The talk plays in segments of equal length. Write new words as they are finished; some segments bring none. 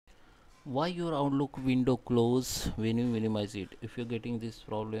Why your Outlook window close when you minimize it? If you're getting this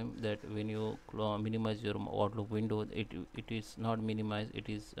problem that when you minimize your Outlook window, it is not minimized, it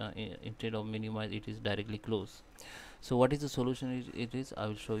is instead of minimize, it is directly close. So what is the solution? It is I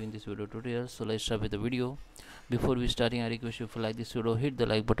will show you in this video tutorial. So let's start with the video. Before we starting, I request you, if you like this video, hit the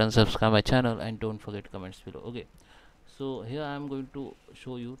like button, subscribe my channel, and don't forget comments below. Okay, so here I am going to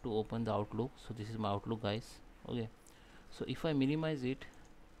show you to open the Outlook. So this is my Outlook, guys. Okay, so if I minimize it,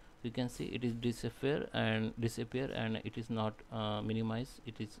 you can see it is disappear and it is not minimize,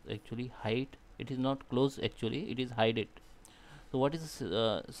 it is actually hide, it is not close, actually it is hide it. So what is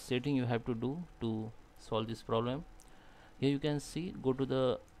the setting you have to do to solve this problem? Here you can see, go to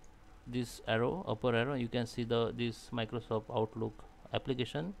the this arrow, upper arrow, you can see the this Microsoft Outlook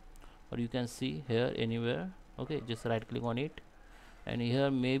application, or you can see here anywhere. Okay, just right click on it, and here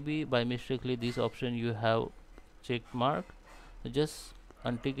maybe by mistakenly this option you have check mark, so just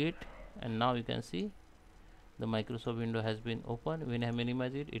untick it, and now you can see the Microsoft window has been opened. When I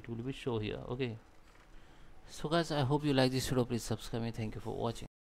minimize it, it will be show here. Okay, so guys, I hope you like this video. Please subscribe me. Thank you for watching.